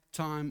from that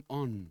time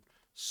on,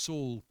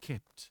 Saul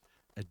kept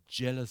a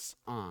jealous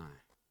eye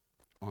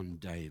on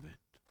David.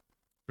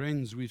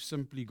 Friends, we've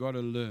simply got to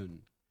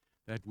learn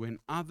that when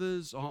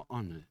others are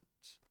honored,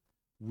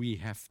 we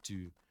have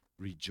to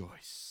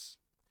rejoice.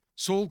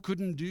 Saul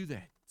couldn't do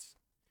that.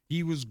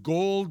 He was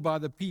galled by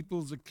the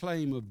people's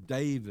acclaim of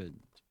David.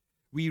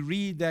 We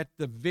read that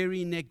the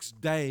very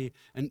next day,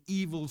 an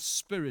evil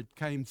spirit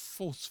came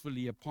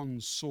forcefully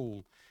upon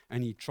Saul,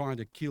 and he tried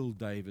to kill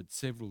David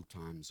several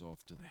times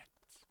after that.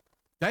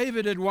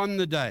 David had won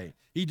the day.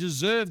 He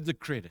deserved the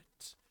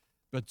credit.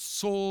 But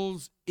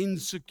Saul's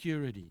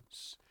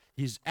insecurities,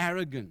 his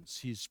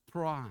arrogance, his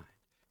pride,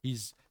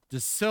 his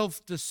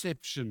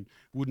self-deception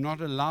would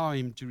not allow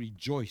him to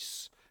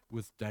rejoice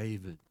with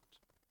David.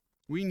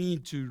 We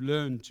need to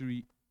learn to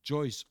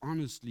rejoice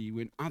honestly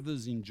when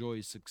others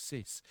enjoy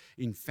success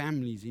in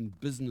families, in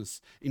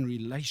business, in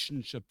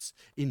relationships,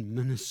 in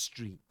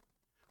ministry.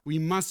 We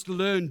must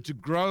learn to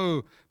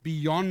grow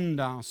beyond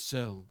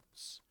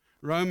ourselves.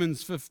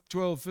 Romans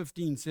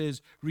 12:15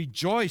 says,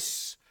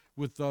 rejoice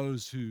with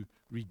those who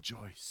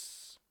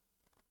rejoice.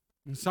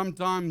 And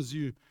sometimes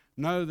you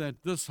know that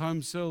this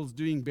home cell's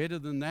doing better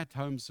than that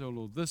home cell,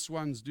 or this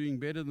one's doing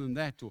better than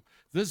that, or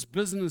this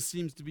business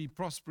seems to be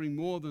prospering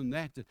more than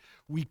that.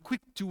 We're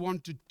quick to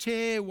want to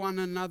tear one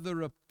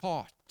another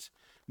apart.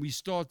 We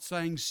start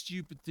saying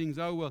stupid things.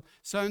 Oh, well,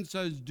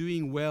 so-and-so's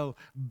doing well,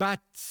 but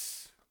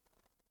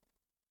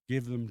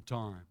give them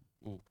time.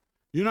 Or,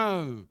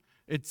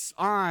 it's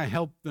I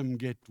help them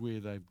get where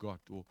they've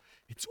got. Or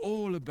it's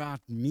all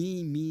about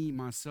me,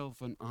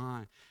 myself, and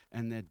I,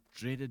 and that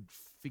dreaded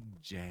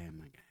fig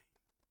jam again.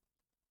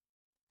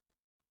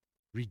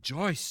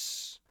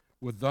 Rejoice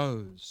with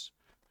those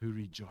who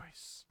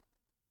rejoice.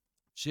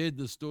 Shared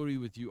the story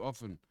with you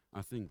often,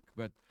 I think,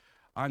 but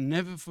I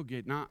never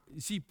forget. Now, you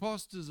see,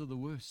 pastors are the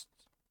worst.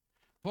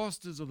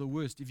 Pastors are the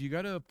worst. If you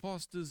go to a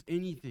pastor's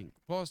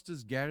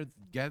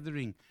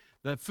gathering,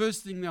 the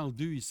first thing they'll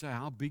do is say,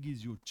 how big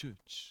is your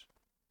church?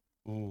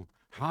 Or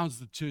how's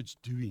the church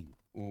doing?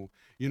 Or,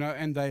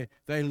 and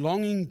they're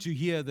longing to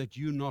hear that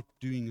you're not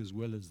doing as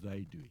well as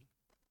they're doing.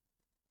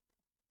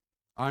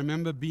 I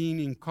remember being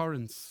in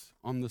Corinth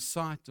on the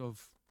site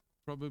of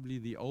probably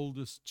the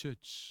oldest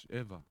church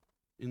ever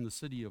in the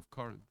city of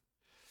Corinth.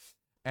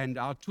 And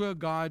our tour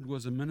guide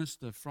was a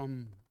minister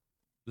from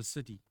the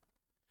city.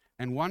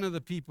 And one of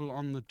the people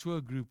on the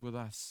tour group with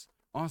us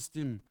asked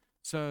him,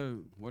 so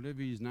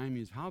whatever his name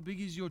is, how big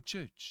is your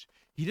church?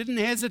 He didn't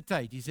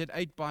hesitate. He said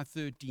 8 by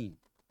 13.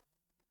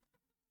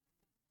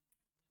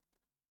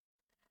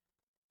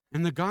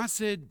 And the guy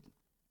said,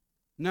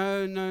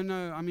 no.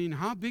 I mean,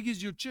 how big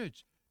is your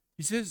church?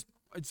 He says,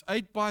 it's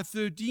 8 by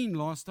 13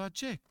 last I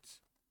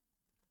checked.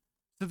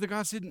 So the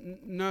guy said,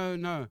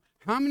 no.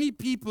 How many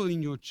people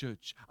in your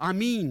church? How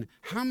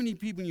many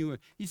people in your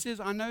church? He says,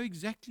 I know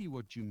exactly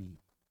what you mean.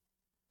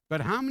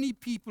 But how many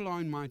people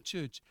are in my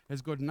church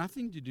has got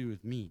nothing to do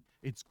with me.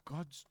 It's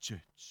God's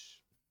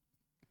church.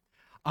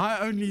 I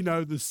only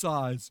know the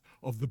size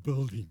of the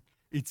building.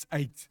 It's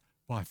 8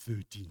 by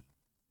 13.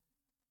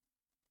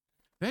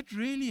 That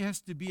really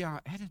has to be our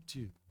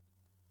attitude.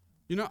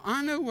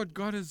 I know what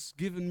God has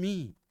given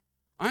me.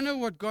 I know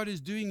what God is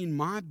doing in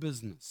my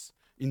business,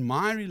 in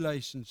my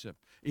relationship,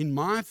 in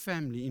my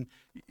family.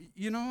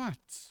 You know what?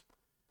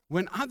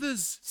 When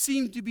others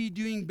seem to be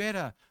doing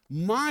better,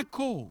 my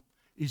call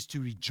is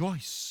to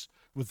rejoice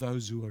with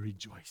those who are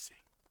rejoicing.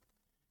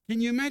 Can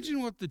you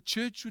imagine what the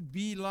church would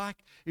be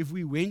like if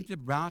we went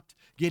about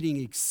getting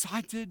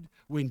excited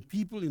when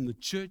people in the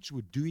church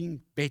were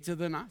doing better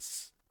than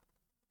us?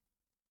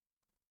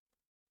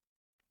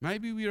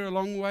 Maybe we're a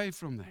long way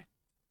from that.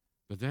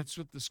 But that's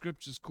what the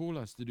scriptures call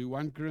us to do.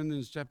 1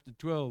 Corinthians chapter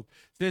 12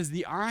 says,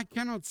 the eye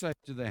cannot say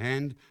to the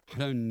hand, I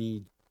don't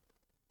need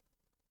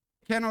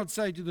Cannot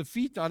say to the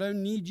feet, I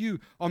don't need you.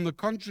 On the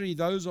contrary,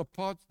 those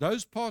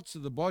parts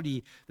of the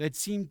body that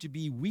seem to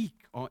be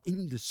weak are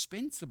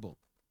indispensable.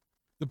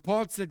 The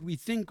parts that we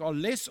think are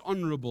less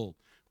honorable,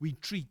 we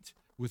treat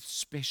with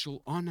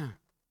special honor.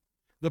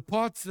 The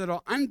parts that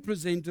are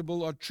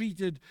unpresentable are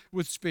treated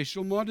with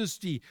special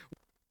modesty.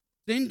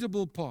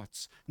 Presentable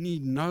parts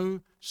need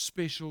no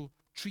special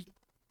treatment.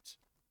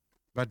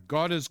 But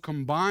God has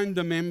combined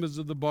the members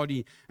of the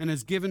body and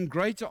has given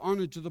greater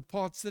honor to the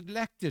parts that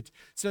lacked it,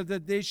 so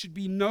that there should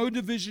be no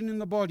division in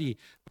the body.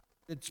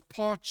 Its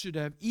parts should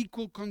have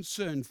equal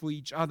concern for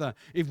each other.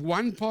 If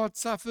one part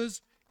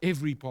suffers,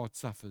 every part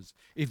suffers.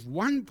 If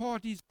one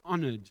part is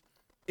honored,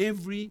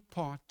 every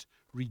part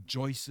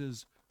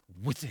rejoices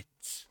with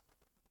it.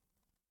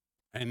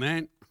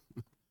 Amen.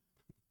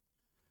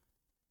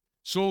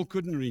 Saul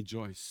couldn't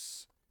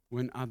rejoice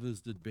when others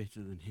did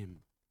better than him.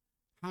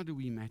 How do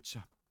we match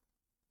up?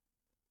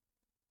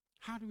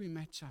 How do we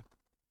match up?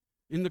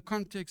 In the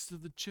context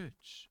of the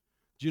church.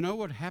 Do you know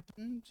what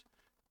happened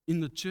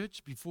in the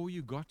church before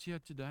you got here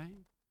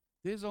today?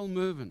 There's old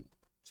Mervyn.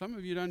 Some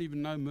of you don't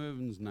even know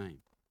Mervyn's name.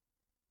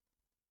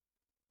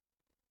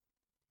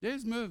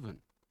 There's Mervyn.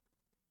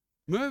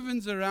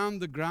 Mervyn's around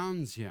the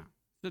grounds here.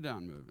 Sit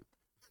down,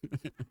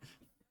 Mervyn.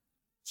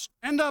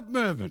 Stand up,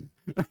 Mervyn.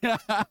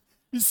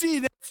 You see,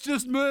 that's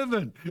just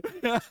Mervyn.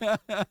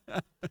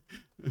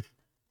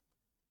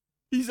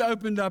 He's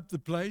opened up the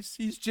place.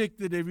 He's checked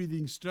that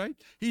everything's straight.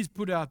 He's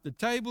put out the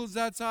tables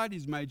outside.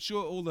 He's made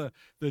sure all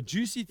the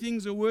juicy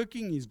things are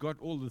working. He's got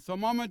all the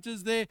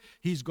thermometers there.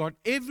 He's got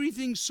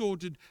everything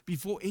sorted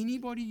before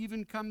anybody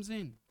even comes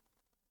in.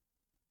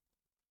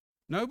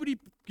 Nobody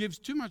gives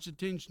too much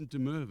attention to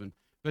Mervyn,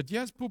 but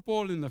here's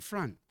Pupol in the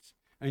front,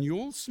 and you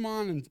all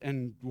smile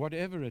and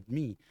whatever at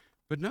me,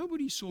 but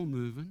nobody saw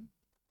Mervyn.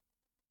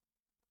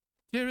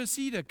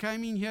 Teresita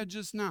came in here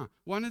just now,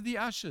 one of the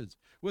ushers,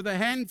 with a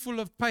handful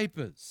of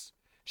papers.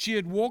 She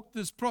had walked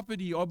this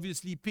property,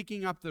 obviously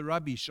picking up the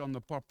rubbish on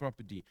the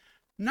property.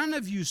 None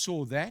of you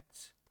saw that.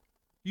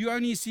 You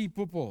only see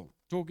Pupol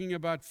talking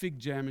about fig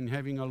jam and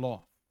having a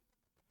laugh.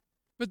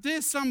 But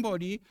there's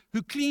somebody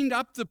who cleaned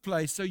up the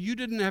place so you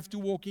didn't have to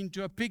walk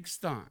into a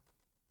pigsty.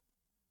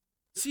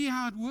 See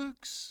how it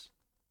works?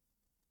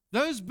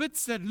 Those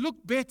bits that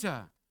look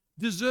better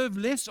deserve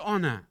less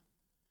honor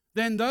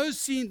than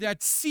those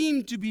that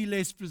seem to be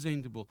less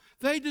presentable.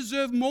 They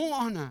deserve more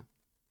honor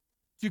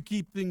to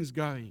keep things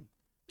going,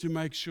 to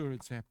make sure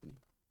it's happening.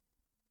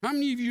 How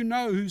many of you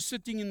know who's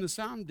sitting in the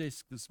sound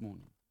desk this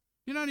morning?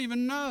 You don't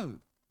even know.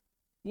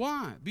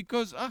 Why?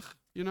 Because,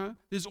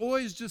 there's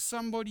always just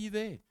somebody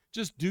there,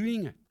 just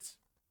doing it,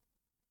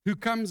 who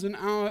comes an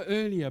hour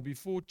earlier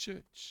before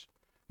church,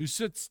 who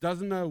sits,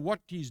 doesn't know what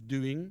he's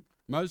doing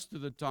most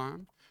of the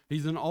time.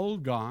 He's an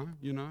old guy,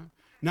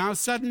 Now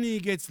suddenly he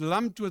gets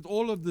lumped with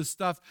all of this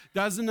stuff,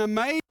 does an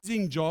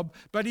amazing job,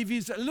 but if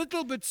he's a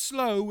little bit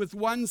slow with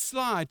one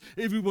slide,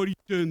 everybody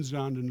turns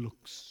around and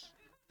looks.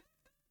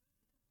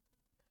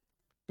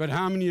 But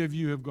how many of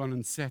you have gone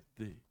and sat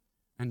there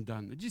and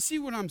done that? Do you see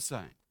what I'm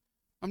saying?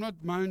 I'm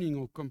not moaning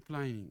or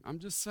complaining. I'm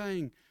just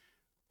saying,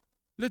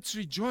 let's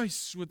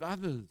rejoice with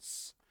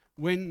others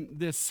when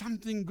there's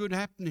something good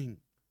happening,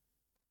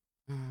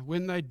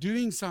 when they're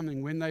doing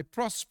something, when they're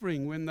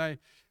prospering, when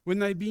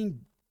they're being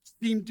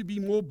seem to be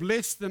more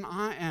blessed than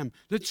I am.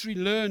 Let's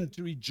relearn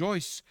to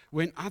rejoice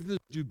when others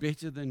do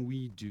better than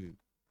we do.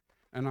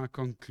 And I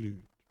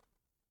conclude.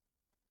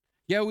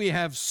 Here we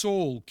have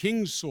Saul,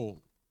 King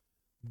Saul,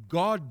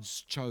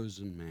 God's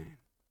chosen man,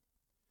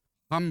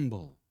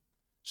 humble,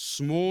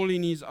 small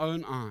in his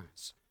own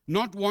eyes,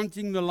 not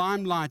wanting the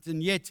limelight,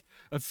 and yet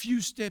a few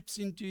steps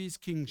into his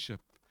kingship,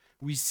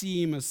 we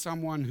see him as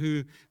someone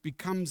who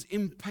becomes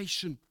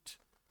impatient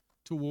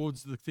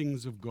towards the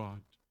things of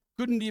God.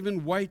 Couldn't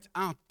even wait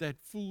out that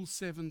full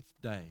seventh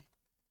day.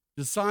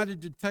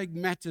 Decided to take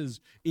matters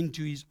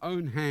into his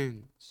own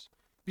hands.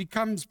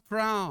 Becomes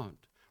proud,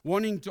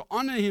 wanting to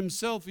honor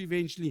himself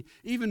eventually,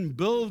 even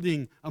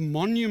building a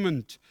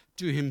monument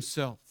to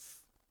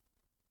himself.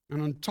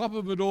 And on top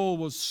of it all,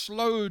 was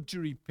slow to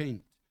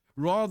repent,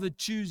 rather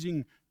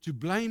choosing to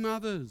blame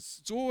others.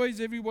 It's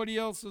always everybody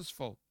else's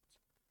fault.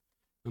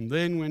 And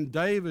then when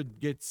David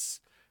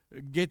gets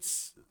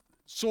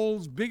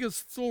Saul's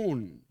biggest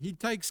thorn, he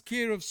takes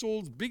care of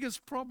Saul's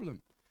biggest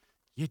problem,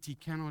 yet he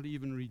cannot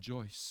even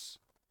rejoice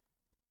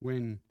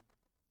when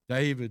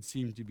David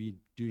seemed to be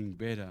doing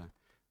better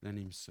than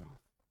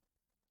himself.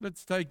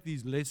 Let's take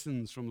these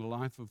lessons from the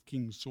life of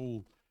King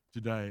Saul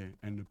today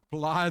and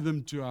apply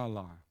them to our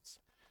lives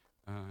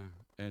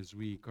as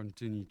we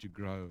continue to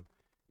grow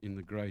in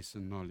the grace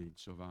and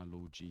knowledge of our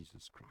Lord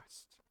Jesus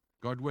Christ.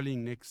 God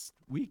willing, next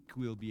week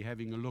we'll be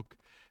having a look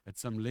at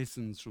some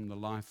lessons from the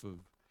life of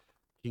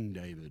King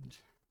David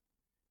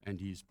and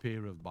his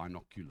pair of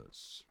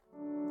binoculars.